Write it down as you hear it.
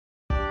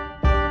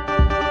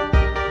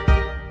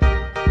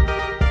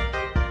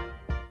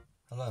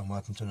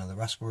welcome to another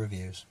Rascal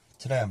Reviews.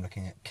 Today I'm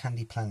looking at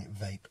Candy Planet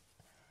Vape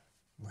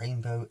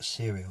Rainbow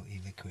Cereal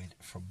e-liquid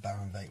from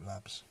Baron Vape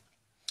Labs.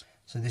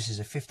 So this is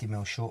a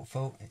 50ml short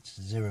fill, it's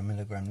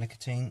 0mg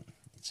nicotine,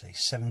 it's a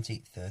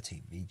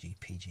 70-30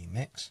 VG-PG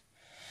mix.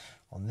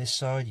 On this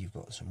side you've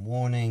got some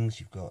warnings,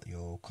 you've got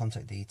your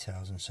contact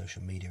details and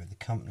social media of the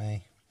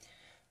company.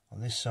 On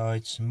this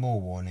side some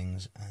more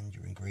warnings and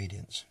your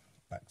ingredients.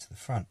 Back to the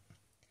front.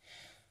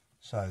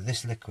 So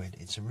this liquid,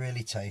 it's a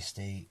really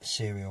tasty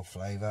cereal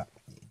flavour.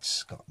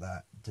 It's got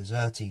that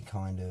desserty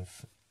kind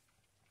of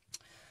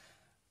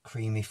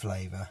creamy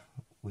flavour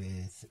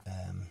with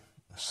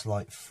a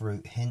slight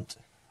fruit hint.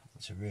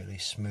 It's a really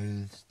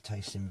smooth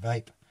tasting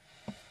vape.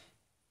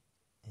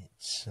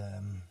 It's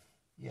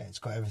yeah, it's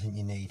got everything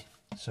you need.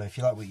 So if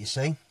you like what you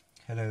see,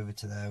 head over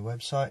to their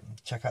website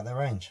and check out their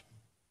range.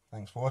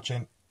 Thanks for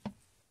watching.